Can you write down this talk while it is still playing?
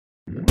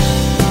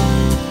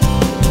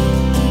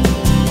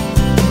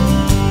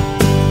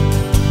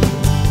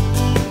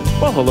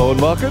Well, hello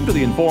and welcome to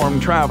the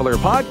Informed Traveler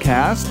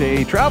Podcast,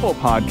 a travel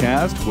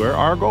podcast where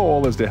our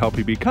goal is to help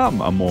you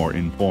become a more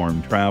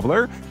informed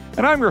traveler.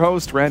 And I'm your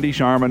host, Randy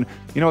Sharman.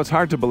 You know, it's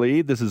hard to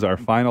believe this is our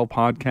final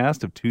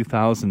podcast of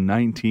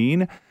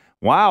 2019.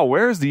 Wow,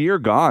 where's the year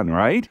gone,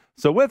 right?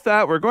 So with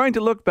that, we're going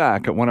to look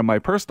back at one of my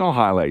personal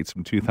highlights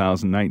from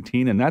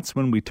 2019, and that's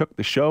when we took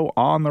the show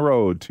on the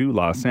road to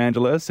Los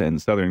Angeles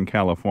and Southern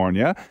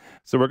California.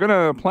 So we're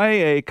going to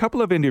play a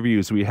couple of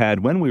interviews we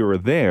had when we were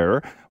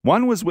there.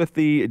 One was with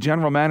the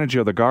general manager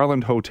of the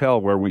Garland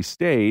Hotel where we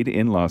stayed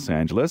in Los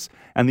Angeles,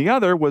 and the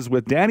other was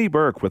with Danny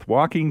Burke with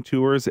Walking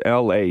Tours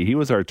LA. He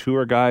was our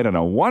tour guide on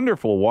a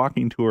wonderful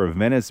walking tour of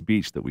Venice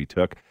Beach that we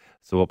took.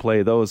 So we'll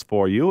play those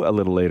for you a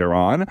little later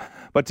on.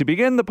 But to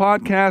begin the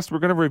podcast, we're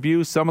going to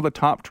review some of the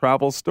top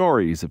travel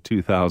stories of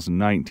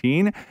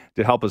 2019.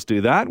 To help us do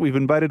that, we've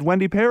invited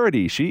Wendy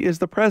Parody. She is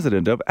the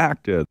president of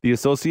ACTA, the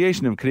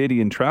Association of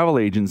Canadian Travel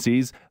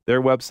Agencies.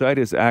 Their website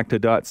is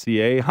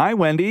acta.ca. Hi,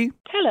 Wendy.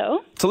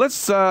 Hello. So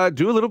let's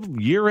do a little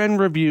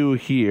year-end review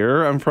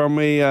here. I'm from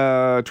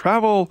a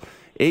travel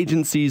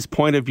agency's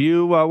point of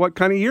view. What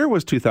kind of year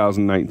was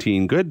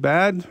 2019? Good,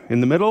 bad,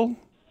 in the middle?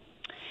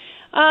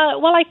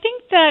 Well, I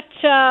think that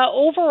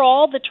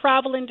overall the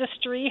travel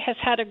industry has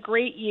had a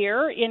great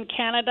year in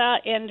Canada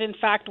and, in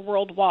fact,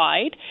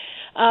 worldwide.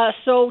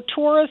 So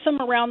tourism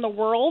around the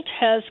world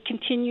has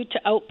continued to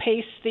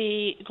outpace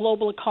the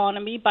global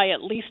economy by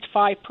at least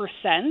 5%.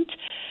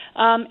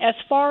 As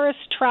far as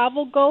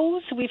travel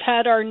goes, we've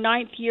had our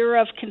 9th year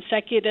of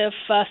consecutive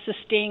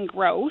sustained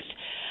growth.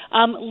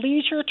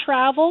 Leisure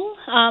travel,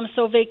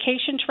 so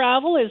vacation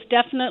travel is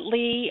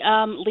definitely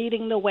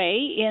leading the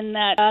way in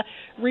that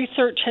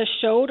research has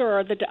showed,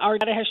 or our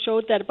data has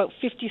showed that about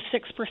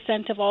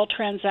 56% of all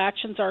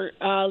transactions are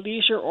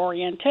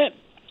leisure-oriented.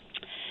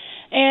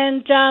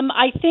 And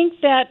I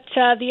think that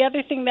the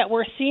other thing that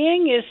we're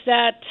seeing is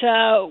that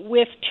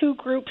with two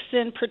groups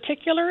in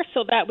particular,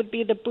 so that would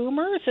be the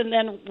boomers and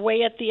then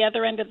way at the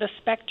other end of the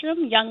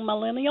spectrum, young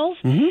millennials,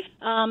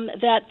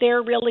 that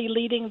they're really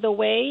leading the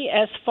way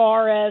as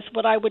far as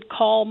what I would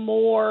call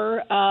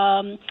more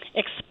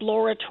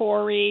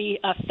exploratory,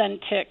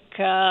 authentic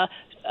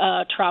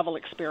travel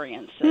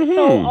experiences.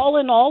 So all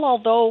in all,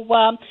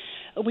 although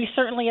we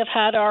certainly have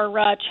had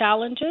our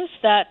challenges,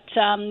 that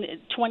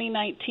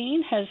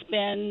 2019 has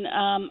been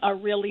a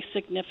really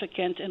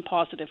significant and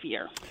positive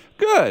year.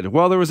 Good.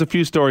 Well, there was a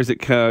few stories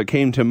that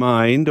came to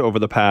mind over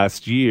the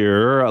past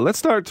year. Let's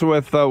start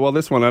with,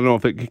 this one, I don't know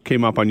if it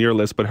came up on your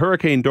list, but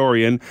Hurricane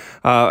Dorian.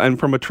 And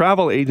from a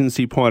travel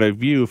agency point of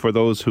view, for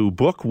those who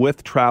book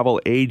with travel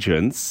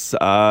agents,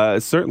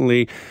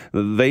 certainly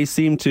they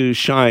seem to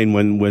shine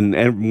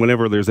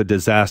whenever there's a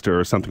disaster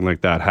or something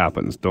like that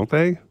happens, don't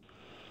they?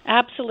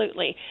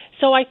 Absolutely.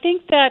 So I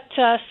think that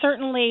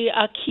certainly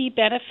a key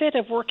benefit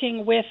of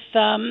working with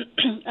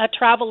a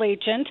travel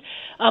agent,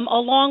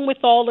 along with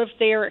all of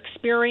their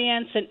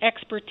experience and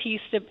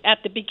expertise at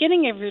the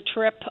beginning of your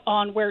trip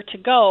on where to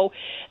go,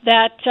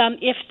 that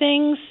if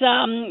things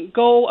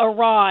go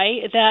awry,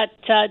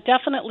 that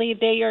definitely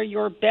they are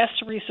your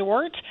best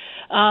resort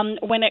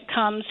when it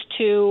comes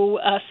to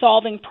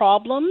solving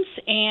problems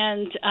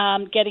and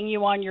getting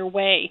you on your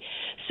way.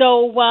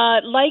 So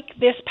like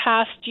this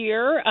past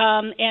year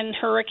and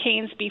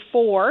hurricanes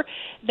before,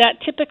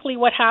 that typically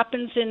what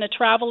happens in a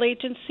travel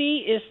agency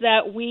is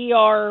that we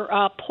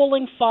are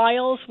pulling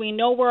files, we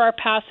know where our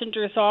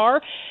passengers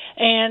are,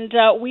 and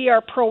we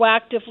are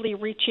proactively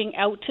reaching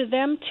out to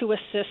them to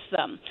assist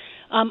them.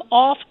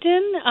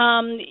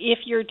 Often, if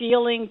you're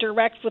dealing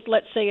direct with,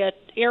 let's say, an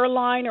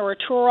airline or a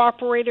tour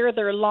operator,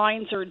 their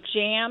lines are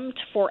jammed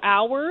for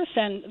hours,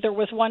 and there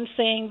was one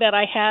saying that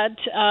I had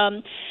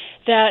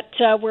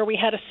where we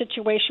had a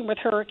situation with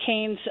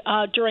hurricanes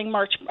during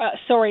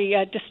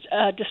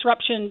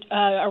disruption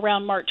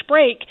around March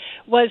break,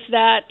 was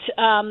that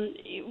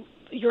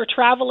your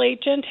travel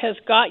agent has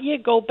got you.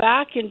 Go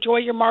back, enjoy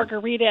your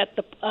margarita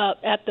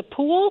at the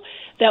pool.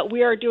 That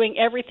we are doing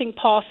everything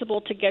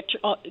possible to get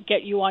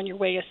you on your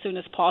way as soon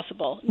as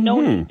possible.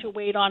 No need to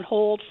wait on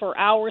hold for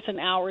hours and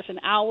hours and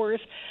hours.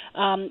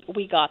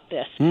 We got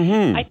this.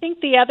 I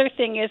think the other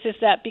thing is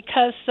that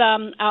because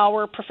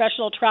our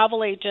professional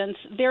travel agents,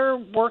 they're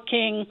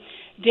working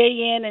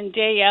day in and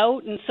day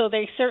out, and so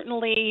they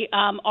certainly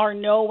are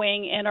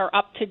knowing and are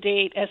up to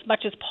date as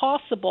much as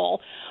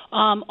possible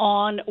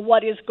on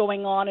what is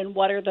going on and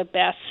what are the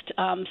best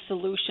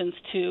solutions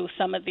to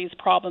some of these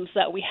problems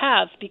that we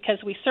have, because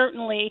we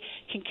certainly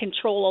can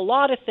control a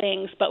lot of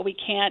things, but we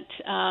can't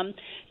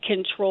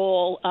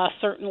control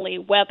certainly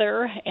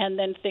weather and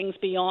then things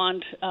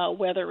beyond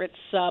whether it's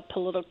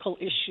political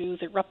issues,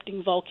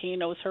 erupting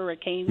volcanoes,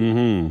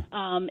 hurricanes,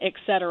 et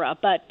cetera.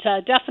 But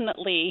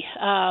definitely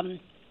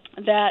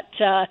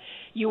that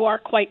you are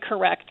quite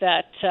correct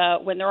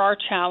that when there are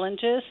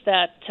challenges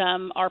that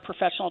our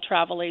professional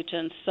travel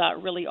agents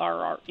really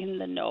are in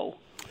the know.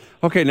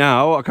 Okay,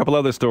 now a couple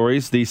other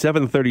stories. The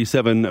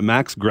 737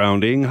 MAX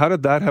grounding, how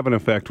did that have an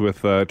effect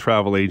with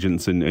travel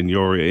agents in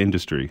your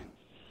industry?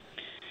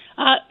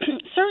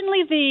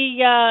 certainly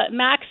the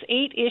MAX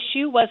 8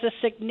 issue was a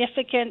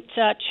significant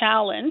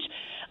challenge.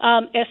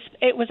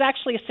 It was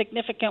actually a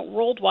significant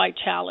worldwide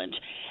challenge.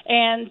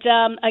 And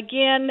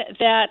again,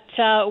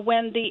 that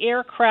when the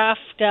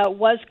aircraft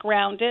was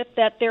grounded,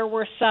 that there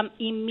were some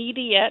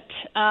immediate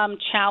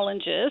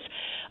challenges,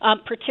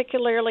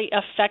 particularly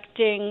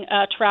affecting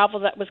travel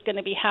that was going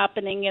to be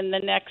happening in the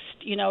next,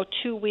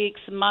 2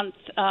 weeks, month,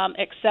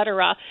 et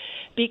cetera,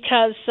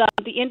 because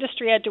the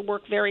industry had to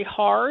work very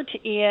hard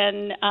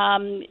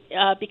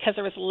because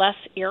there was less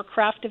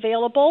aircraft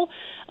available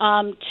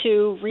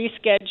to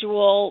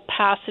reschedule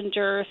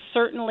passengers.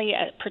 Certainly,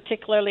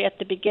 particularly at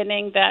the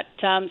beginning, that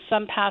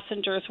some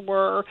passengers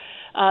were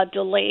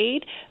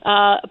delayed.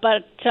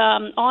 But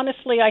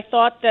honestly, I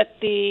thought that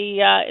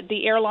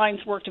the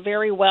airlines worked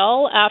very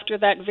well after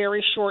that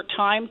very short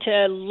time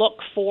to look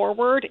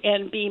forward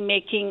and be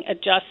making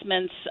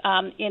adjustments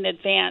in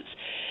advance.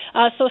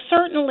 So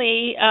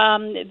certainly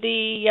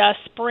the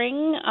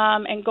spring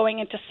and going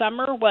into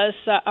summer was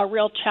a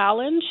real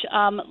challenge,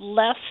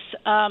 less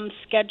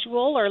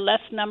schedule or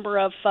less number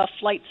of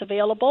flights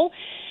available.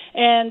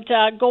 And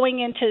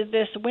going into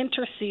this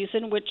winter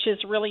season, which is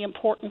really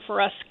important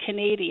for us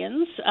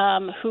Canadians,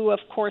 who of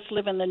course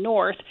live in the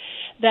north,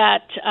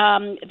 that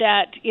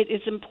it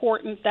is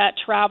important that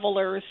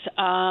travelers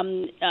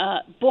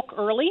book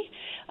early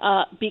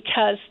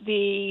because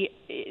the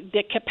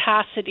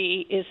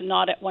capacity is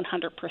not at 100%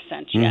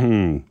 yet.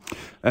 Mm-hmm.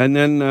 And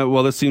then,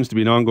 this seems to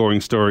be an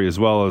ongoing story as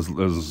well as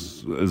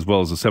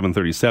the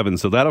 737.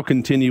 So that'll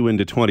continue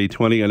into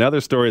 2020.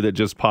 Another story that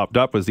just popped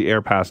up was the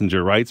air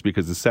passenger rights,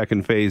 because the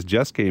second phase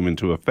just came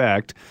into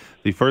effect.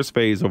 The first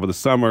phase over the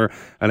summer,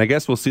 and I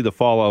guess we'll see the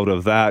fallout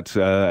of that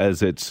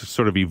as it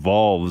sort of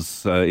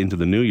evolves into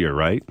the new year,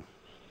 right?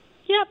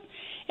 Yep.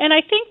 And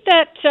I think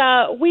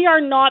that we are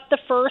not the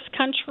first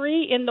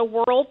country in the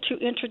world to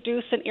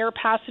introduce an air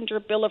passenger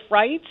bill of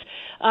rights.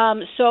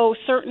 So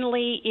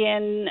certainly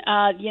in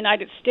the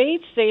United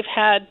States, they've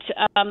had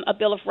a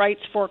bill of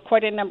rights for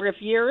quite a number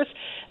of years,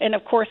 and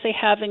of course they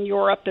have in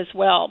Europe as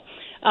well.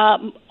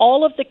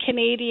 All of the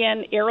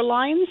Canadian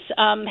airlines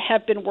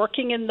have been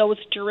working in those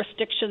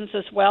jurisdictions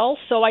as well.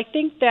 So I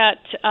think that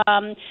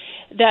an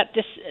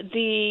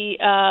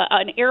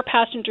air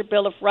passenger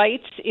bill of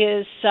rights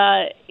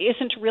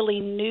isn't really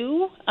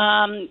new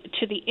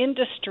to the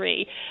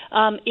industry.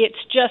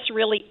 It's just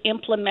really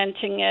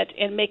implementing it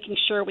and making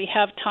sure we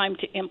have time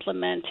to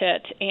implement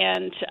it,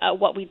 and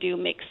what we do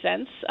makes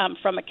sense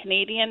from a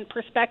Canadian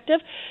perspective.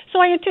 So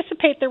I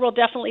anticipate there will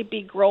definitely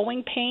be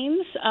growing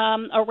pains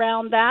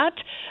around that.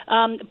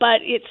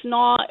 But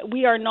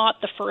we are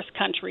not the first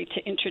country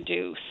to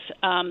introduce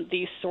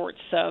these sorts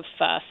of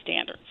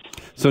standards.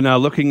 So now,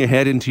 looking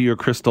ahead into your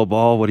crystal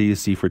ball, what do you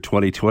see for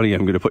 2020?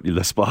 I'm going to put you on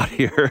the spot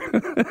here.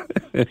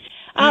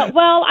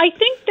 Well, I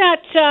think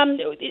that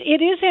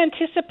it is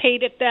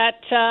anticipated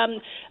that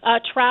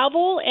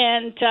travel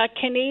and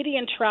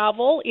Canadian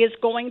travel is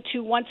going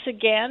to once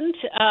again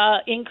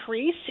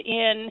increase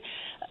in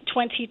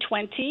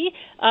 2020.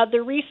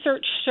 The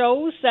research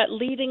shows that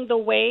leading the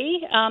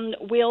way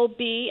will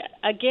be,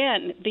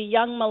 again, the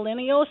young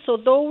millennials, so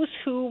those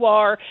who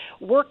are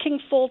working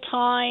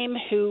full-time,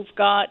 who've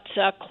got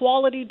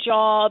quality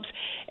jobs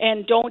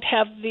and don't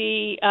have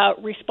the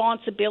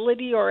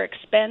responsibility or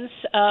expense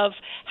of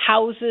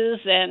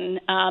houses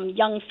and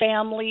young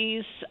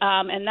families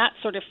and that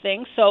sort of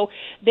thing. So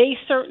they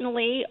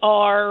certainly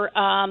are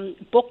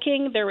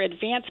booking, their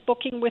advance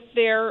booking with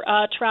their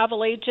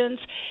travel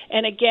agents,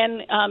 and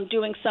again,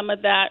 doing some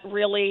of that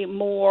really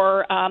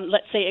more,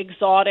 let's say,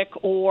 exotic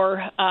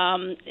or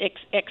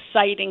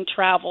exciting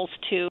travels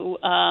to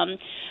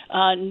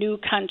new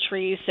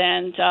countries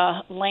and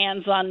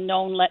lands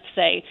unknown, let's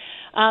say.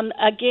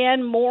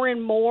 Again, more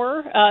and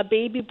more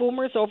baby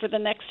boomers over the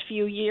next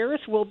few years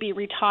will be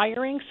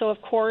retiring. So,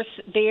 of course,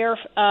 their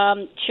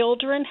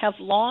children have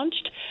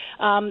launched.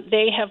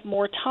 They have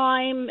more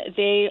time.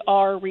 They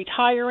are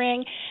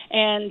retiring.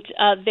 And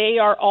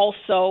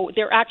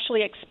they're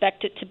actually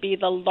expected to be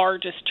the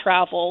largest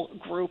travel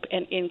group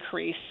and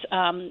increase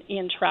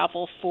in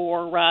travel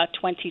for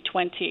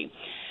 2020.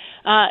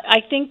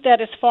 I think that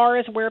as far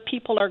as where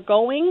people are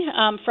going,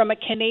 from a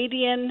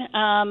Canadian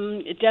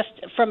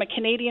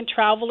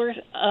traveler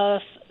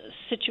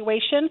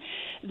situation,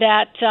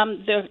 that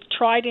the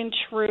tried and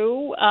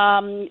true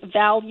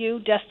value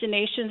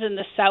destinations in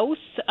the south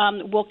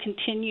will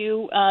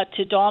continue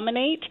to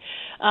dominate.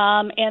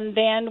 And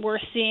then we're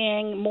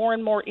seeing more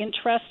and more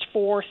interest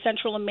for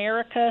Central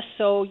America.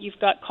 So you've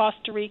got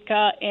Costa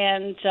Rica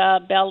and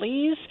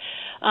Belize.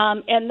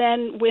 And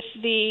then with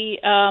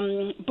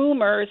the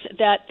boomers,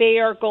 that they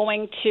are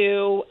going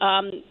to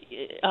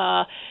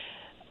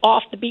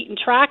off the beaten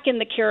track in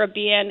the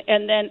Caribbean,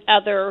 and then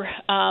other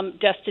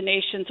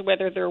destinations,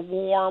 whether they're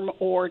warm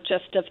or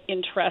just of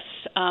interest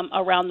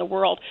around the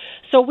world.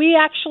 So we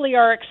actually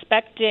are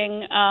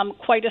expecting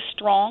quite a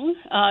strong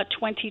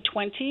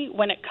 2020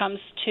 when it comes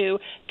to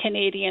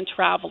Canadian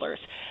travelers.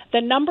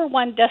 The number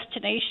one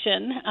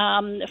destination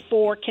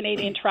for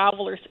Canadian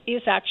travelers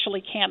is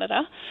actually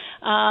Canada,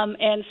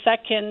 and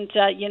second,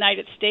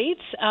 United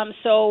States.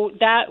 So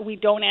that we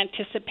don't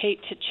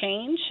anticipate to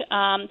change,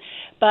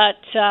 but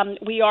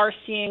we are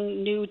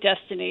seeing new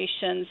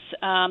destinations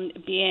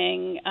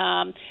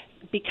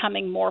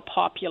becoming more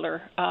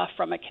popular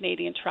from a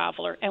Canadian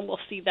traveler, and we'll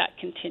see that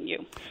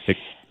continue.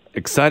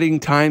 Exciting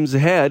times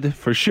ahead,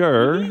 for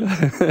sure.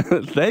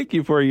 Thank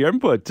you for your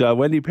input.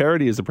 Wendy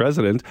Parody is the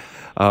president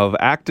of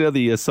ACTA,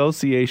 the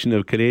Association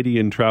of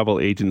Canadian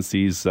Travel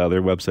Agencies.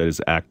 Their website is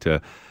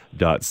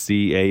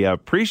acta.ca.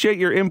 Appreciate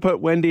your input,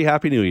 Wendy.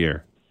 Happy New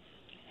Year.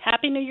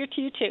 Happy New Year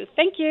to you, too.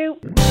 Thank you.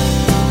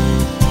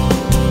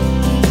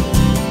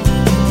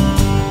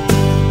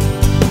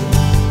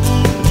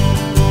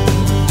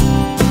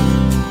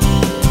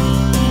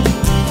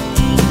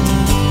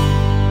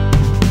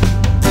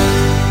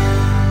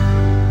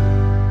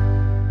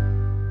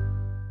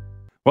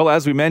 Well,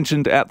 as we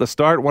mentioned at the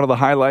start, one of the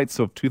highlights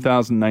of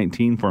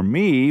 2019 for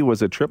me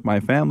was a trip my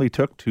family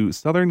took to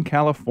Southern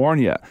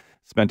California.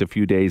 Spent a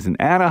few days in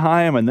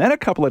Anaheim and then a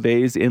couple of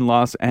days in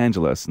Los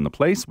Angeles. And the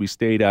place we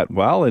stayed at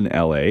while in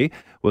LA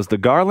was the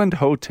Garland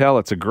Hotel.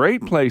 It's a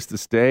great place to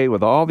stay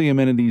with all the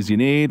amenities you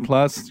need,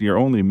 plus you're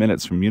only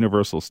minutes from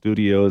Universal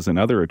Studios and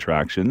other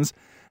attractions.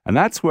 And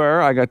that's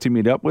where I got to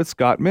meet up with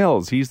Scott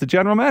Mills. He's the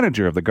general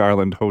manager of the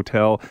Garland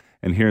Hotel.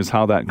 And here's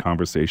how that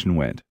conversation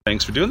went.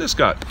 Thanks for doing this,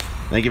 Scott.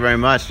 Thank you very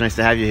much. Nice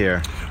to have you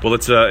here. Well,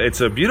 it's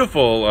a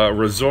beautiful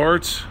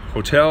resort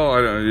hotel.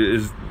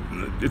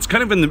 It's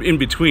kind of in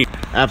between.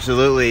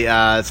 Absolutely.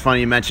 It's funny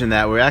you mentioned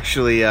that. We're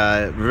actually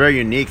very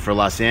unique for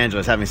Los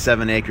Angeles, having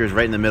 7 acres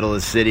right in the middle of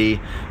the city.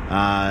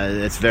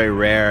 It's very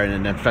rare,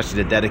 and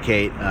especially to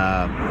dedicate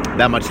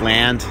that much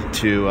land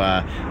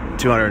to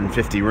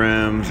 250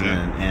 rooms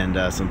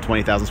and some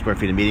 20,000 square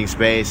feet of meeting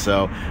space.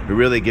 So we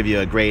really give you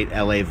a great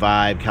LA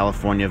vibe,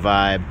 California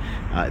vibe,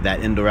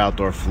 that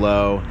indoor-outdoor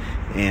flow.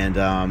 And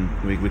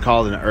we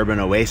call it an urban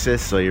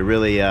oasis. So you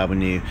really,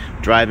 when you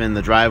drive in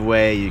the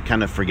driveway, you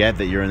kind of forget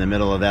that you're in the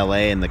middle of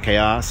LA and the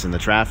chaos and the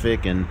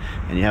traffic, and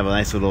you have a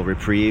nice little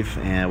reprieve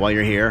while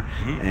you're here.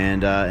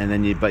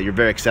 Mm-hmm. But you're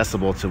very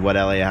accessible to what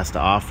LA has to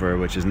offer,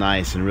 which is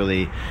nice and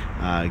really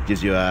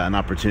gives you an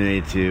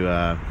opportunity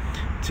to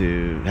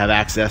have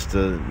access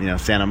to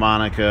Santa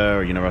Monica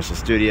or Universal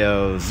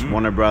Studios,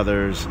 Warner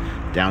Brothers,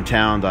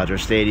 downtown Dodger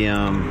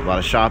Stadium, a lot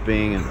of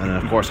shopping, and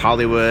of course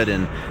Hollywood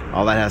and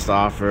all that has to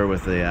offer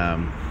with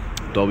the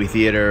Dolby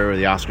Theater where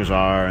the Oscars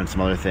are and some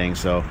other things.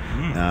 So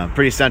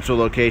pretty central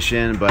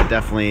location, but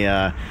definitely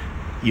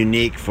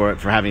unique for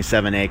having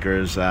 7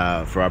 acres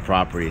for our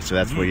property. So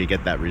that's where you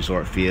get that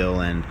resort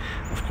feel. And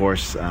of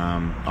course,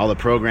 all the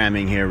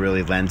programming here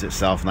really lends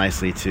itself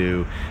nicely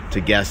to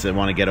guests that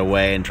want to get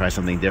away and try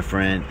something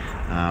different.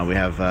 We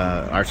have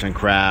arts and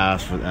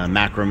crafts,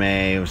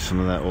 macrame, some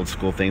of the old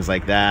school things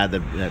like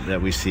that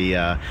we see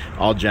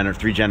all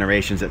 3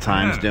 generations at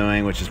times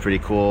doing, which is pretty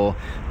cool.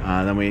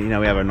 Then we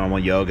have our normal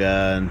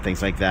yoga and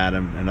things like that,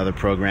 and other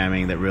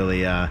programming that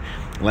really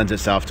lends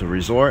itself to a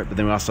resort. But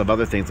then we also have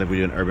other things like we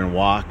do an urban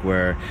walk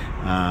where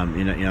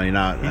you're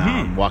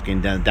not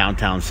walking down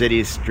downtown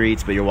city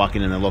streets, but you're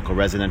walking in the local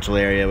residential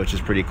area, which is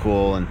pretty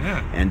cool,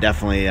 and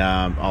definitely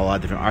a lot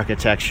of different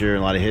architecture, a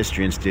lot of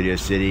history in Studio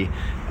City,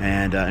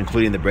 and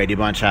including the Brady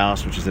Bunch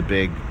house, which is a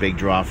big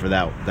draw for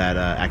that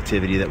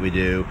activity that we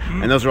do.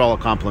 And those are all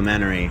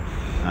complementary.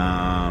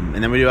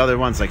 And then we do other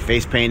ones like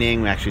face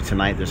painting. Actually,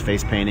 tonight there's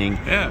face painting.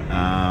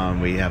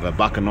 We have a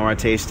Bacanora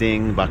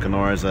tasting.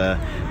 Bacanora is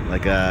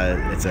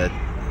it's a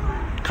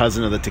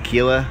cousin of the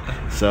tequila,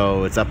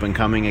 so it's up and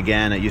coming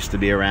again. It used to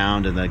be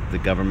around, and the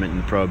government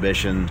and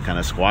prohibition kind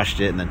of squashed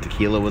it, and then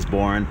tequila was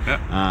born.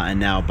 And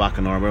now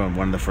Bacanora, we're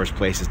one of the first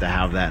places to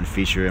have that and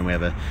feature, and we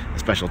have a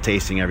special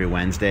tasting every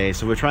Wednesday.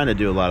 So we're trying to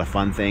do a lot of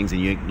fun things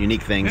and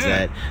unique things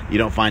that you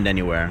don't find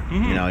anywhere.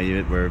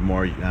 We're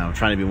more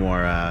trying to be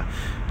more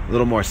a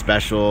little more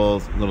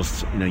special, little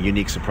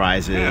unique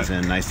surprises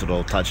and nice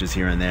little touches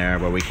here and there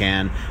where we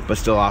can, but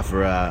still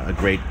offer a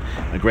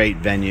great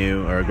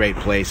venue or a great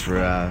place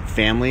for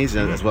families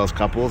as well as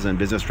couples and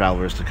business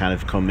travelers to kind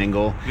of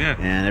commingle.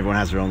 And everyone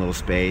has their own little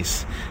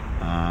space,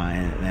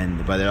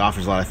 but it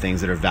offers a lot of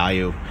things that are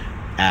value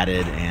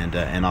added,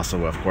 and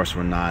also of course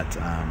we're not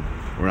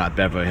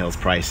Beverly Hills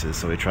prices,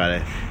 so we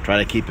try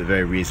to keep it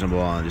very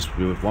reasonable, and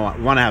we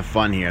want to have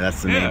fun here.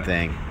 That's the main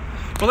thing.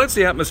 Well, that's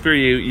the atmosphere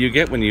you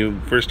get when you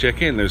first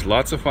check in. There's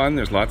lots of fun.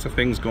 There's lots of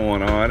things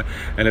going on.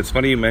 And it's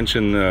funny you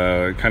mention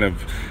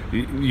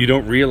you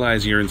don't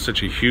realize you're in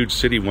such a huge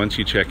city once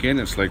you check in.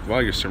 It's like, wow,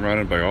 you're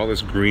surrounded by all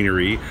this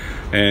greenery.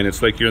 And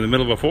it's like you're in the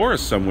middle of a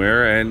forest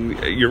somewhere. And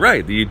you're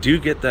right. You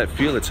do get that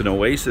feel. It's an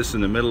oasis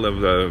in the middle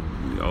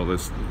of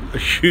this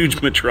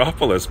huge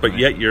metropolis. But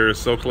yet you're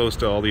so close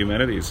to all the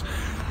amenities.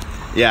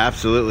 Yeah,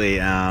 absolutely,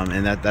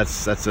 and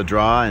that's a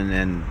draw,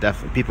 and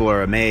definitely people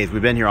are amazed.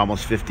 We've been here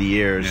almost 50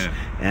 years,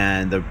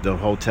 and the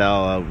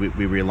hotel we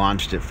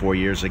relaunched it 4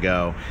 years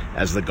ago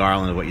as the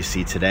Garland of what you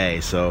see today.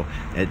 So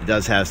it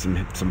does have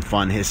some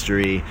fun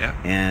history,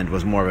 and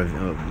was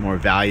more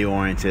value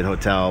oriented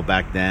hotel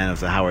back then. It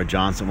was a Howard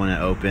Johnson when it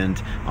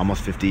opened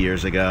almost 50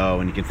 years ago,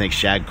 and you can think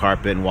shag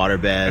carpet and water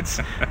beds.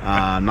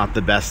 Not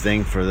the best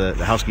thing for the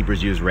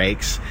housekeepers use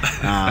rakes,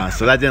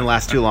 so that didn't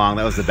last too long.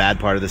 That was the bad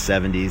part of the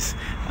 70s.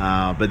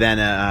 But then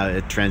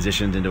it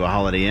transitioned into a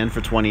Holiday Inn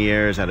for 20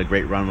 years. Had a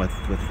great run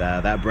with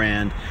that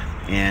brand,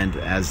 and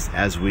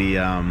as we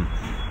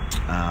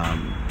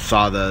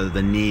saw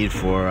the need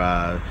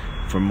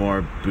for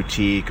more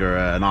boutique or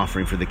an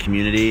offering for the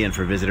community and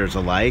for visitors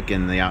alike,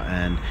 and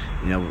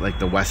like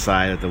the west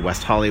side of the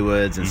West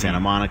Hollywoods and Santa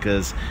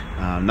Monica's,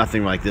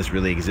 nothing like this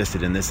really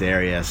existed in this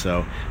area.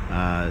 So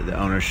the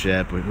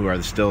ownership, who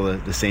are still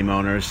the same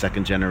owners,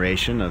 second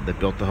generation that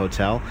built the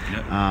hotel,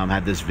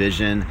 had this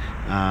vision,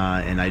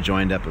 and I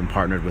joined up and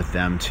partnered with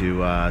them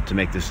to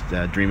make this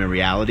dream a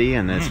reality,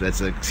 and it's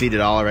exceeded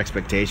all our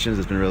expectations.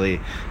 It's been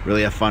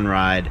really a fun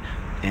ride.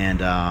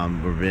 And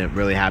we're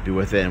really happy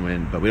with it,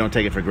 but we don't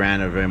take it for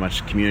granted. We're very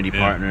much community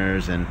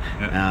partners, and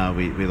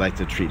we like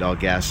to treat all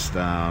guests,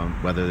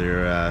 whether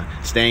they're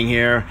staying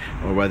here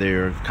or whether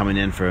you're coming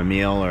in for a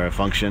meal or a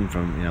function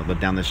from live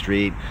down the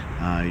street.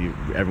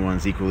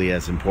 Everyone's equally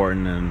as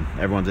important, and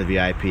everyone's a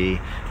VIP,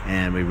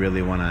 and we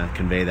really want to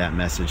convey that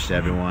message to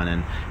everyone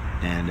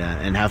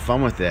and have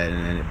fun with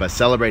it, but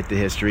celebrate the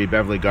history.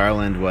 Beverly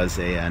Garland was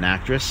an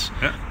actress,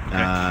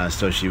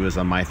 so she was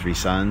on My Three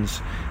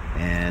Sons.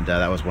 And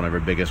that was one of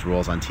her biggest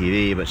roles on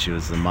TV, but she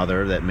was the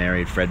mother that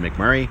married Fred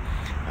McMurray.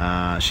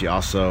 She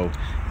also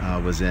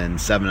was in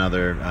 7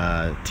 other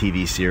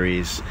TV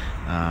series,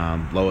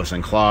 Lois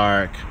and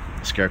Clark,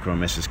 Scarecrow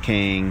and Mrs.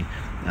 King,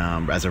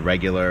 as a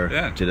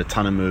regular. Did a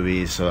ton of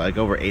movies, so like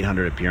over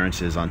 800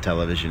 appearances on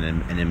television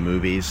and in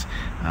movies.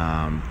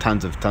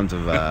 Tons of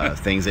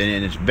things,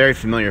 and it's a very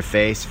familiar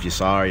face. If you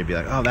saw her, you'd be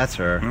like, oh, that's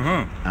her.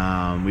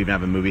 We even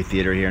have a movie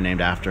theater here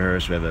named after her,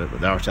 so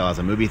the hotel has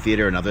a movie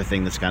theater, another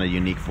thing that's kind of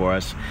unique for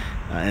us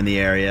in the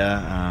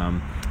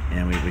area.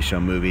 And we show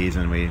movies,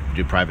 and we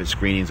do private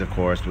screenings, of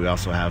course. But we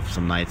also have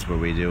some nights where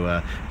we do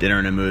a dinner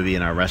and a movie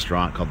in our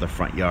restaurant called The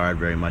Front Yard,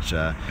 very much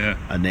a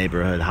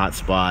neighborhood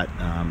hotspot,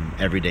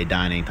 everyday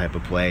dining type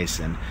of place.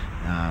 And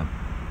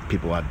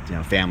people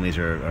have, families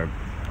or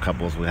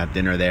couples will have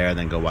dinner there,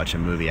 then go watch a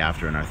movie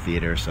after in our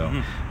theater. So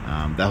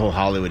that whole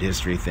Hollywood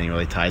history thing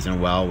really ties in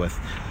well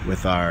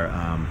with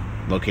our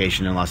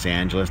location in Los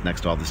Angeles,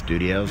 next to all the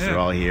studios. They're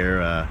all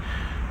here.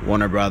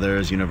 Warner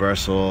Brothers,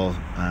 Universal,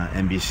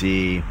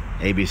 NBC,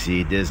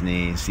 ABC,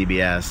 Disney,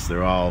 CBS,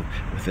 they're all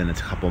within a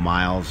couple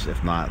miles,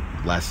 if not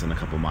less than a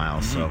couple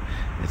miles. So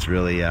it's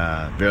really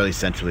very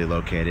centrally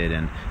located,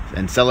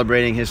 and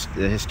celebrating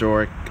the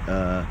historic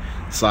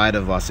side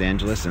of Los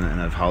Angeles and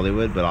of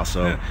Hollywood, but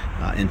also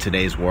in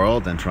today's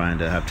world, and trying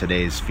to have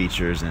today's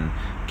features and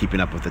keeping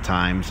up with the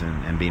times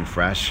and being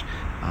fresh.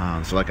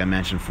 So like I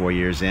mentioned, 4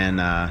 years in,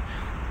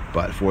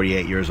 but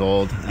 48 years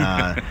old.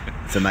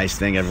 It's a nice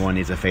thing. Everyone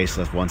needs a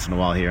facelift once in a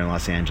while here in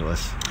Los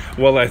Angeles.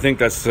 Well, I think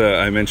that's,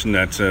 I mentioned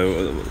that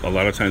a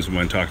lot of times when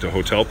I talk to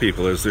hotel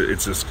people, is that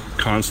it's this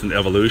constant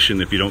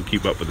evolution. If you don't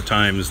keep up with the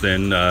times,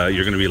 then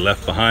you're going to be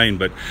left behind.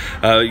 But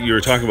you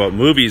were talking about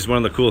movies. One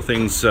of the cool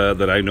things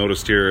that I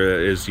noticed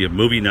here is you have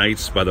movie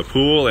nights by the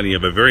pool, and you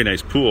have a very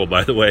nice pool,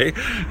 by the way.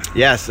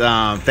 Yes,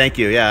 thank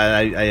you.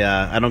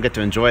 Yeah, I don't get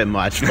to enjoy it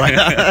much, but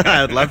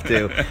I would love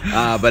to.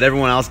 But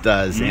everyone else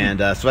does, and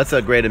so that's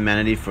a great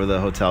amenity for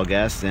the hotel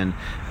guests, and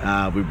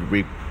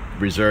we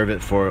reserve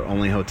it for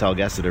only hotel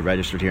guests that are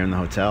registered here in the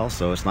hotel,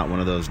 so it's not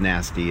one of those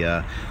nasty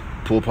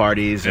pool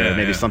parties, or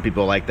maybe some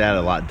people like that,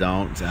 a lot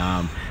don't.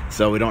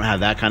 So we don't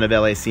have that kind of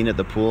LA scene at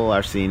the pool.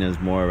 Our scene is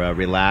more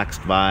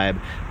relaxed vibe,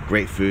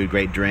 great food,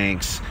 great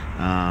drinks,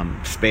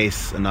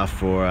 space enough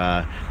for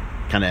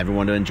kind of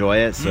everyone to enjoy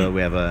it. So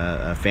we have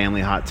a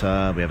family hot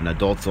tub, we have an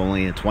adults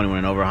only, a 21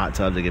 and over hot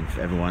tub to give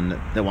everyone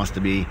that wants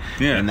to be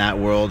in that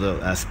world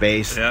a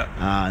space,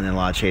 and then a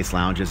lot of chase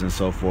lounges and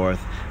so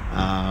forth.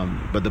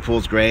 But the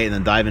pool's great, and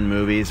then dive-in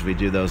movies, we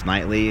do those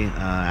nightly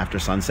after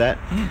sunset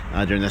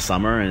during the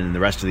summer, and the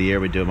rest of the year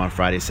we do them on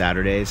Fridays,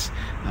 Saturdays.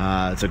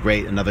 It's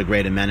another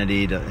great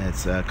amenity.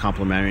 It's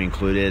complimentary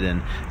included,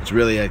 and it's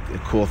really a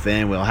cool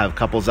thing. We'll have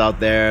couples out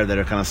there that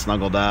are kind of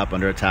snuggled up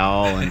under a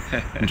towel and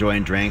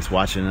enjoying drinks,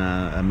 watching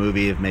a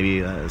movie of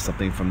maybe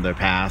something from their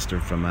past,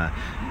 or from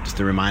just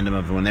to remind them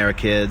of when they were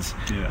kids.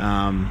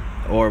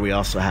 Or we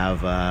also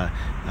have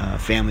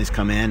families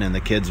come in, and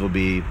the kids will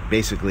be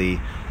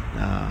basically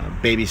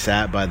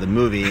babysat by the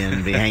movie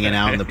and be hanging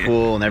out in the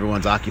pool, and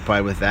everyone's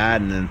occupied with that,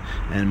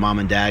 and mom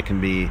and dad can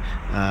be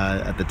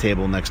at the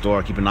table next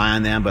door, keep an eye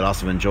on them, but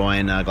also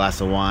enjoying a glass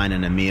of wine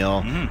and a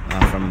meal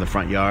from the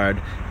front yard,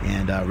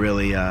 and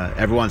really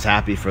everyone's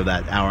happy for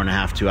that hour and a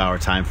half, 2 hour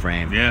time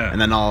frame,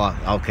 and then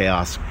all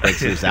chaos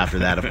breaks loose after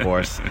that, of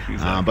course.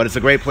 But it's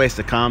a great place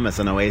to come. It's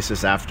an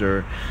oasis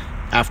after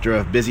after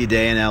a busy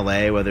day in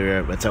LA, whether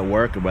it's at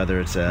work or whether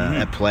it's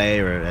at play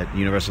or at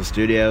Universal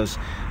Studios,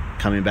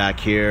 coming back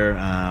here,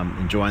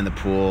 enjoying the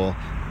pool.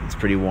 It's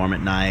pretty warm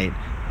at night.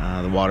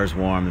 The water's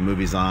warm, the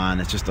movie's on.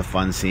 It's just a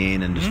fun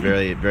scene and just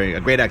a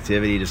great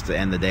activity just to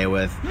end the day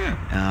with.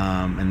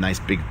 A nice,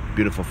 big,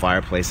 beautiful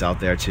fireplace out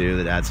there too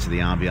that adds to the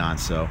ambiance.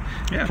 So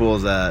the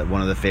pool's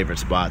one of the favorite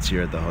spots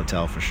here at the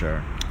hotel for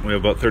sure. We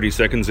have about 30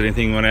 seconds.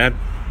 Anything you want to add?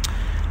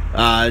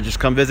 Just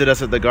come visit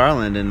us at the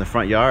Garland in the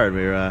front yard.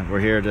 We're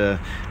here to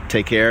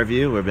take care of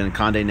you. We've been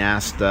Condé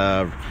Nast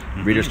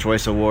Reader's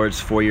Choice Awards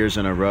 4 years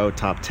in a row,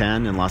 top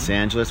 10 in Los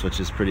Angeles, which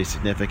is pretty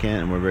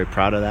significant, and we're very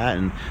proud of that.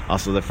 And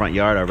also the front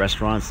yard, our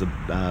restaurant's the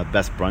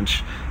best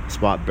brunch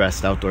spot,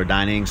 best outdoor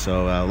dining.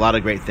 So a lot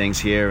of great things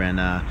here,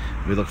 and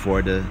we look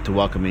forward to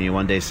welcoming you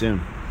one day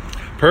soon.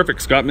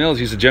 Perfect. Scott Mills,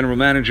 he's the general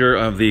manager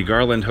of the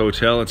Garland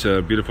Hotel. It's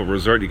a beautiful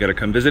resort. You got to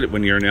come visit it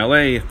when you're in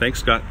LA. Thanks,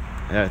 Scott.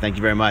 Yeah, thank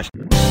you very much.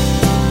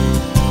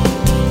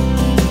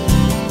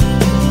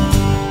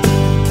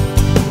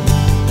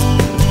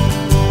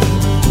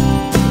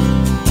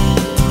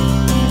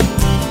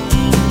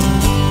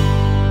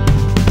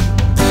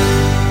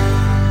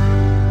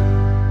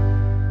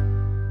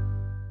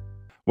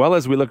 Well,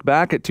 as we look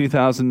back at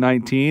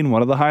 2019,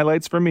 one of the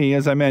highlights for me,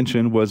 as I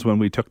mentioned, was when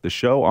we took the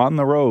show on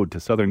the road to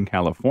Southern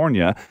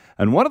California.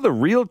 And one of the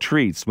real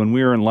treats when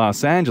we were in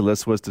Los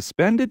Angeles was to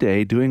spend a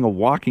day doing a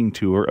walking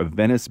tour of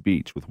Venice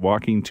Beach with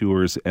Walking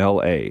Tours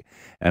LA.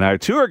 And our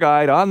tour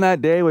guide on that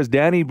day was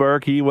Danny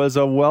Burke. He was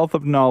a wealth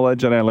of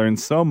knowledge, and I learned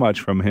so much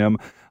from him.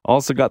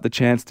 Also got the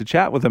chance to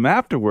chat with him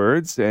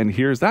afterwards, and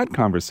here's that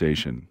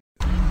conversation.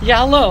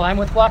 Yeah, hello. I'm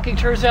with Walking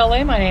Tours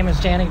LA. My name is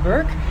Danny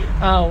Burke.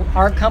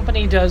 Our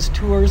company does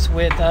tours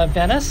with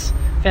Venice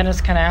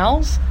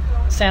Canals,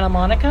 Santa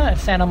Monica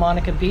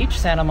Beach,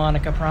 Santa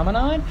Monica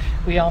Promenade.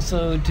 We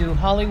also do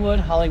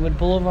Hollywood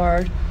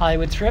Boulevard,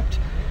 Hollywood Strip,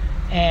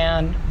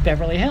 and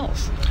Beverly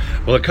Hills.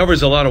 Well, it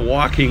covers a lot of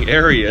walking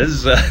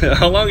areas.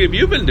 How long have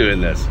you been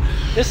doing this?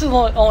 This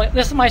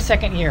is my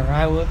second year.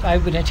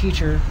 I've been a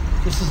teacher.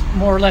 This is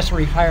more or less a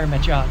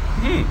retirement job.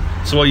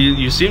 So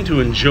you seem to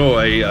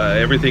enjoy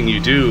everything you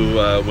do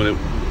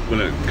when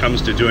it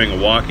comes to doing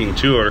a walking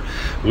tour.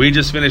 We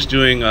just finished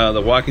doing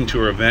the walking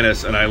tour of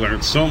Venice, and I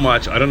learned so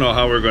much. I don't know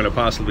how we're going to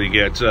possibly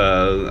get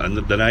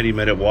the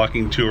 90-minute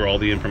walking tour, all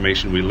the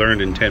information we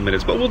learned in 10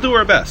 minutes, but we'll do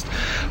our best.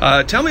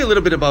 Tell me a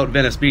little bit about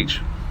Venice Beach.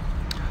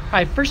 All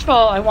right, first of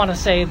all, I want to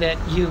say that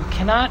you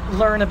cannot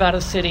learn about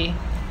a city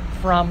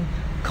from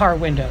car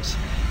windows.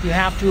 You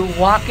have to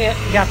walk it.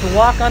 You have to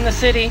walk on the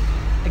city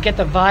to get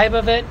the vibe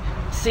of it,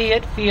 see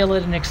it, feel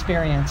it, and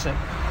experience it.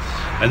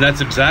 And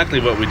that's exactly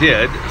what we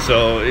did.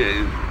 So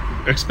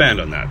expand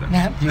on that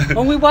then.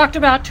 Well, we walked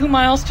about 2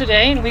 miles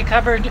today, and we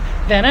covered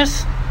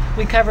Venice.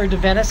 We covered the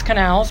Venice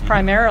canals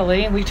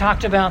primarily, and we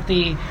talked about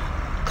the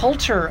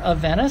culture of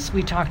Venice.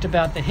 We talked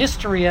about the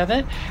history of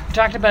it. We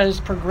talked about its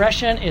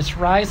progression, its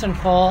rise and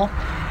fall,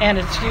 and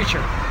its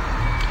future.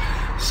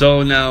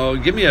 So now,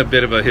 give me a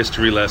bit of a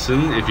history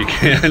lesson, if you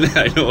can.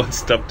 I know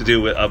it's tough to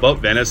do about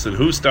Venice and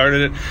who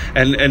started it,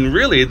 and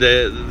really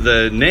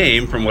the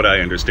name, from what I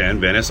understand,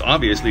 Venice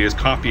obviously is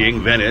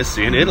copying Venice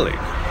in Italy.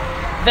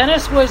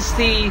 Venice was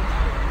the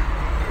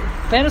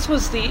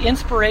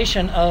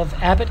inspiration of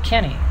Abbot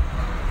Kinney.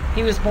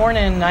 He was born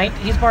in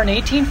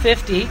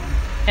 1850,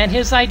 and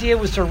his idea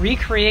was to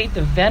recreate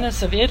the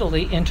Venice of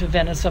Italy into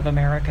Venice of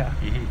America.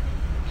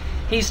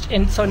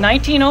 So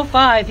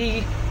 1905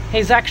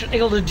 he's actually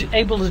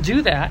able to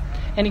do that,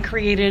 and he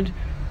created,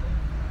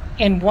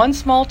 in one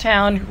small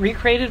town,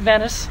 recreated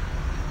Venice.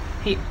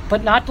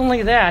 But not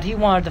only that, he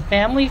wanted a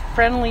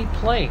family-friendly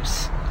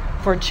place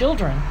for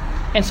children,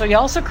 and so he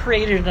also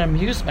created an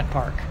amusement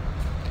park.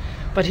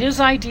 But his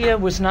idea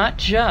was not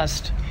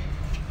just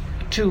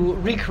to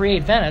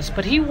recreate Venice,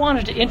 but he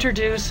wanted to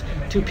introduce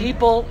to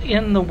people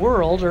in the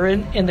world, or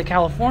in the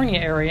California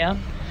area,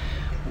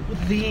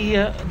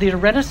 the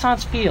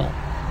Renaissance feel.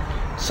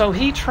 So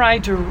he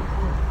tried to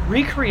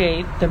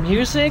recreate the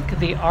music,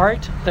 the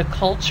art, the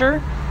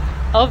culture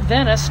of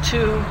Venice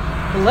to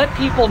let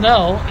people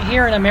know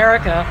here in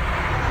America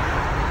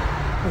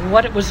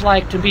what it was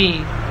like to be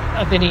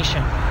a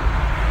Venetian.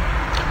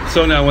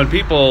 So now when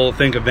people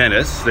think of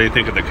Venice, they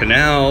think of the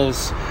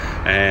canals,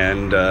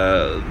 and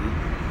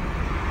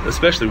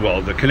especially,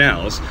 the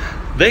canals.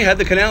 They had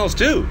the canals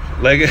too.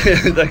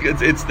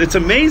 It's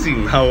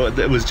amazing how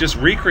it was just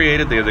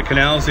recreated. They had the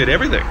canals, they had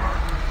everything.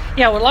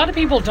 Yeah, what a lot of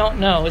people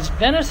don't know is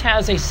Venice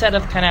has a set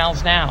of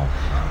canals now.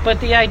 But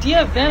the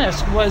idea of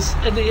Venice was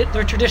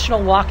their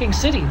traditional walking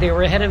city. They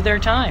were ahead of their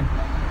time.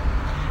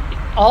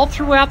 All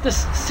throughout the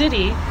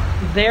city,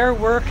 there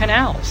were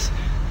canals.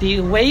 The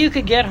way you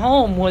could get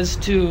home was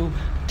to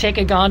take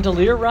a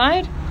gondolier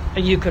ride, or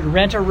you could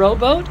rent a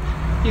rowboat,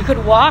 you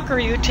could walk, or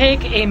you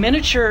take a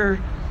miniature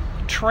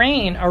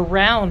train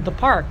around the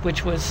park,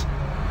 which was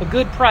a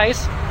good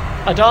price,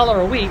 $1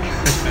 a week.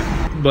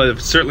 But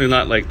certainly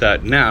not like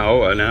that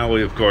now. Now,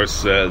 of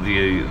course,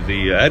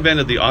 the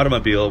advent of the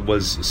automobile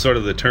was sort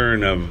of the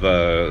turn of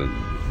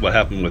what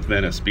happened with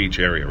Venice Beach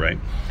area, right?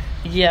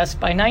 Yes,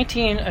 by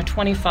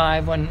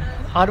 1925, when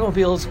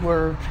automobiles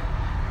were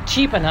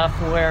cheap enough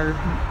where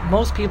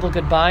most people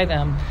could buy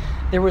them,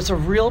 there was a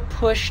real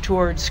push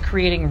towards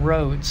creating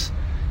roads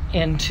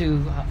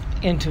into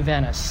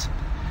Venice.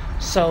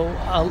 So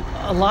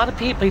a lot of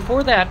people,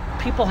 before that,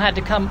 people had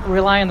to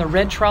rely on the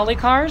red trolley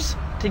cars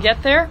to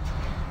get there.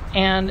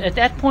 And at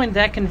that point,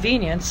 that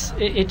convenience,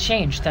 it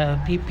changed.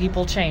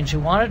 People changed who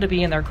wanted to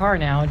be in their car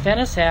now. And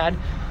Venice had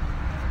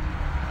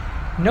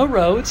no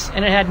roads,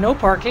 and it had no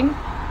parking.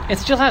 It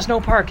still has no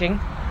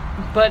parking,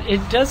 but it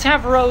does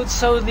have roads.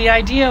 So the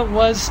idea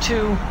was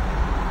the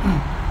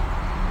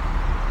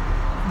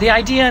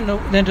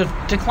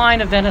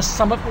decline of Venice,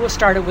 some of it was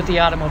started with the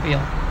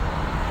automobile.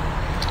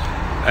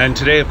 And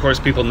today, of course,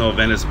 people know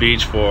Venice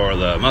Beach for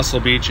the Muscle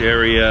Beach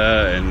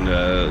area and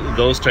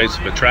those types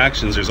of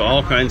attractions. There's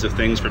all kinds of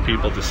things for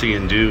people to see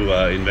and do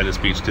in Venice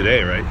Beach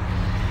today, right?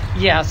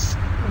 Yes.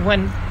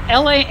 When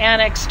LA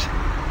annexed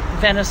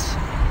Venice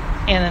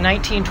in the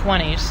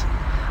 1920s,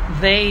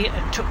 they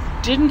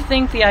didn't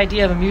think the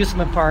idea of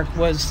amusement park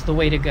was the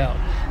way to go.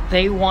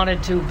 They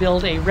wanted to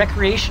build a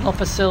recreational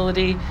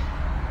facility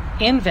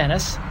in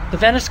Venice. The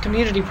Venice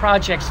Community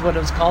Project is what it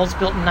was called. It was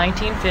built in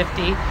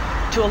 1950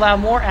 to allow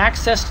more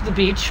access to the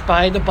beach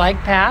by the bike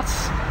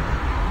paths,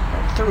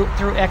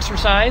 through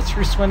exercise,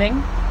 through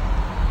swimming,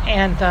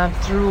 and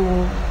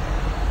through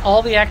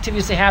all the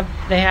activities they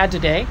had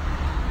today,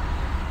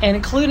 and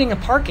including a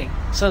parking.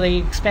 So they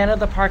expanded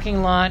the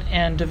parking lot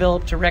and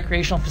developed a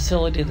recreational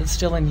facility that's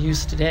still in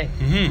use today.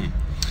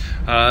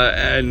 Mm-hmm.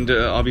 And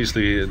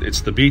obviously,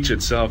 it's the beach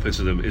itself is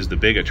the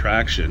big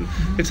attraction.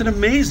 Mm-hmm. It's an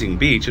amazing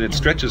beach, and it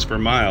stretches for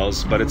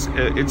miles, but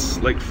it's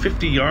like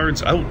 50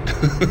 yards out.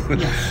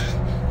 Yes.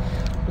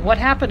 What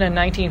happened in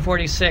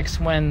 1946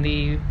 when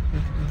the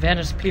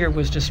Venice Pier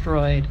was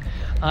destroyed?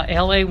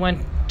 LA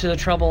went to the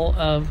trouble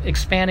of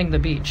expanding the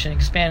beach, and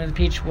expanding the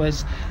beach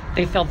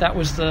they felt that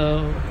was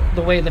the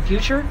way of the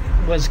future,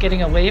 was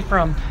getting away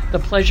from the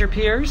pleasure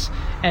piers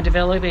and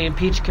developing a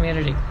beach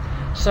community.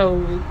 So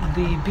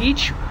the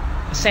beach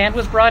sand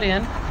was brought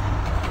in,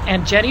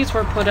 and jetties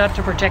were put up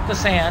to protect the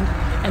sand,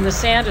 and the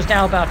sand is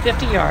now about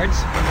 50 yards,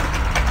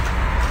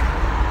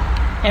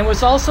 and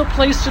was also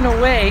placed in a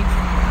way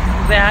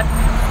that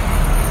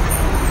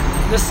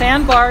the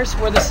sandbars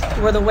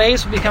where the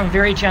waves would become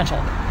very gentle.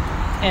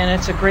 And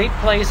it's a great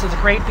place, it's a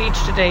great beach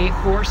today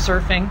for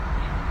surfing,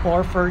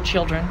 or for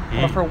children,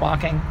 or for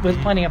walking, with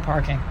plenty of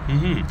parking.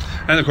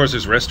 Mm-hmm. And of course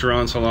there's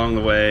restaurants along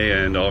the way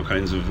and all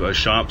kinds of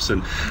shops,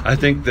 and I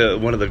think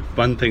one of the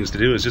fun things to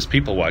do is just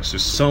people watch.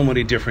 There's so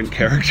many different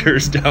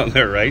characters down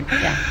there, right?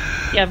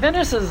 Yeah,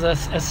 Venice is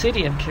a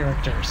city of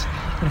characters.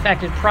 In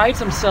fact, it prides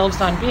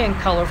themselves on being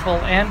colorful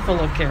and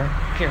full of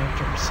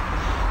characters.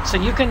 So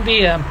you can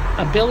be a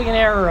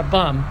billionaire or a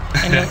bum,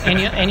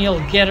 and you'll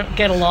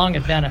get along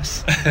at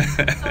Venice.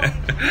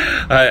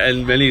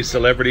 And many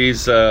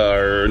celebrities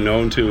are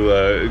known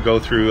to go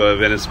through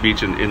Venice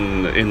Beach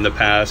in the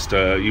past.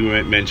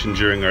 You mentioned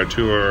during our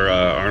tour,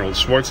 Arnold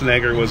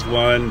Schwarzenegger was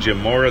one,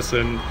 Jim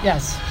Morrison.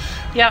 Yes.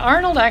 Yeah,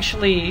 Arnold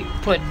actually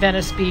put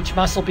Venice Beach,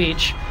 Muscle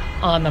Beach,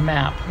 on the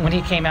map when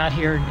he came out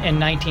here in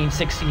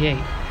 1968.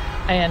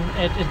 And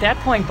at that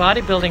point,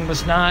 bodybuilding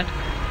was not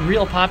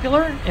real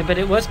popular, but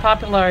it was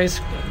popularized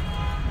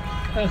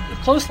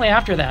closely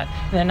after that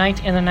in the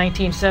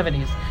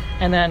 1970s.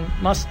 And then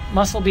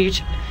Muscle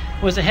Beach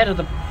was ahead of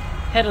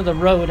the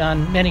road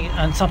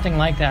on something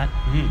like that.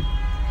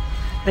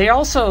 Mm-hmm. They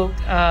also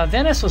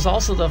Venice was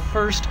also the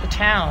first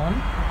town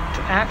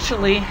to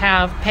actually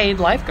have paid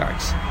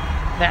lifeguards.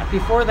 That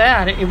before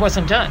that it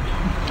wasn't done.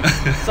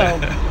 So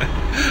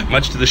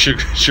much to the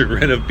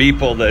chagrin of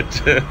people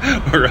that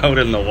were out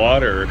in the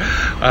water.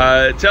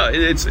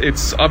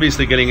 It's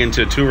obviously getting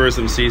into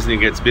tourism season. It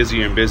gets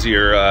busier and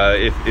busier.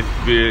 If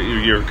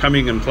you're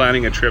coming and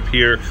planning a trip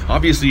here,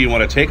 obviously you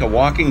want to take a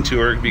walking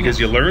tour because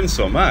you learn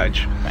so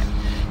much. Right.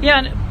 Yeah,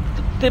 and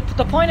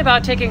the point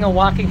about taking a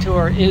walking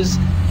tour is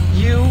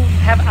you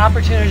have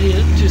opportunity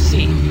to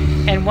see.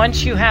 And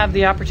once you have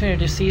the opportunity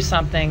to see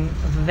something,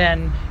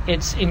 then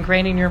it's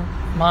ingrained in your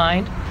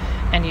mind,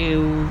 and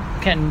you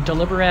can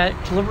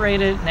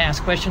deliberate it and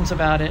ask questions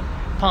about it,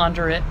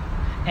 ponder it,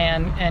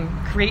 and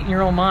create in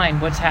your own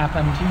mind what's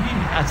happened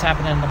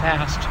in the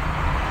past.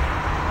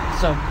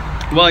 So.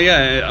 Well,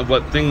 yeah.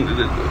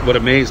 What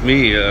amazed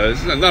me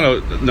is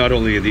not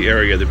only the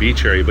area, the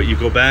beach area, but you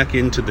go back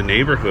into the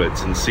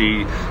neighborhoods and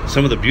see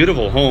some of the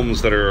beautiful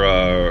homes that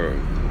are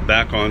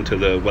back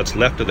onto what's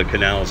left of the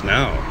canals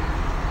now.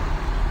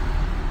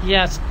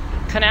 Yes,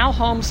 canal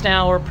homes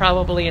now are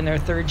probably in their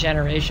third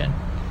generation.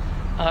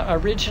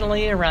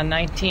 Originally, around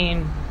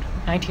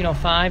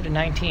 1905 to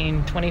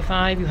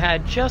 1925, you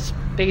had just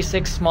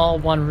basic small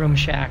one-room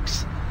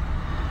shacks.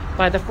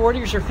 By the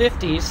 40s or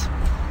 50s,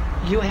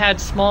 you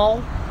had small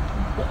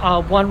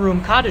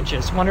one-room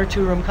cottages, one or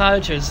two-room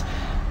cottages.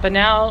 But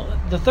now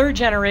the third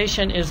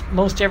generation is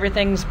most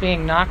everything's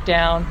being knocked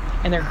down,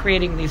 and they're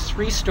creating these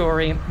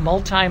three-story,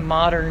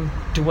 multi-modern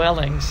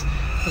dwellings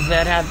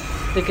that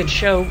could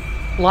show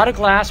a lot of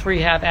glass where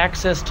you have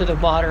access to the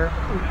water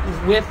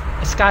with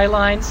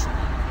skylines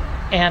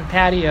and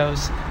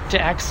patios to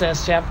have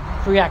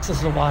free access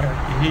to the water.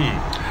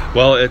 Mm-hmm.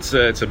 Well, it's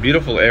a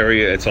beautiful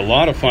area. It's a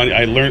lot of fun.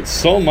 I learned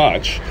so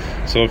much.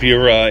 So if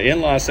you're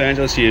in Los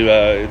Angeles,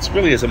 it's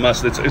really is a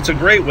must. It's a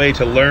great way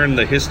to learn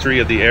the history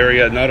of the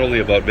area, not only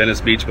about Venice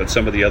Beach, but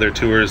some of the other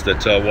tours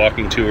that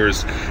Walking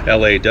Tours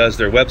LA does.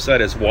 Their website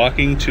is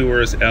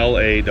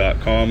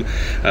walkingtoursla.com.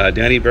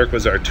 Danny Burke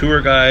was our tour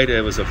guide.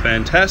 It was a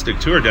fantastic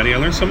tour, Danny. I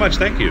learned so much.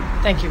 Thank you.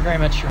 Thank you very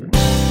much.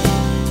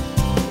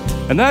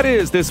 And that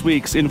is this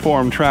week's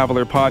Informed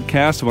Traveler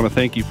podcast. I want to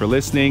thank you for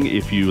listening.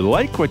 If you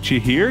like what you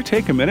hear,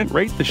 take a minute,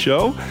 rate the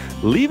show,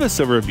 leave us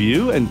a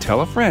review, and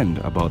tell a friend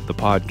about the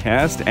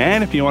podcast.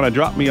 And if you want to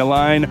drop me a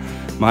line,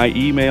 my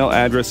email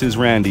address is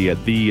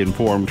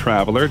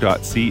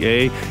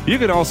randy@theinformedtraveler.ca. You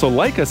can also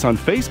like us on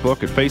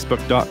Facebook at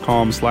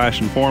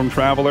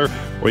facebook.com/informedtraveler,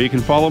 or you can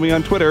follow me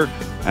on Twitter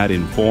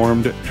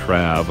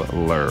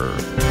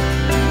 @InformedTraveler.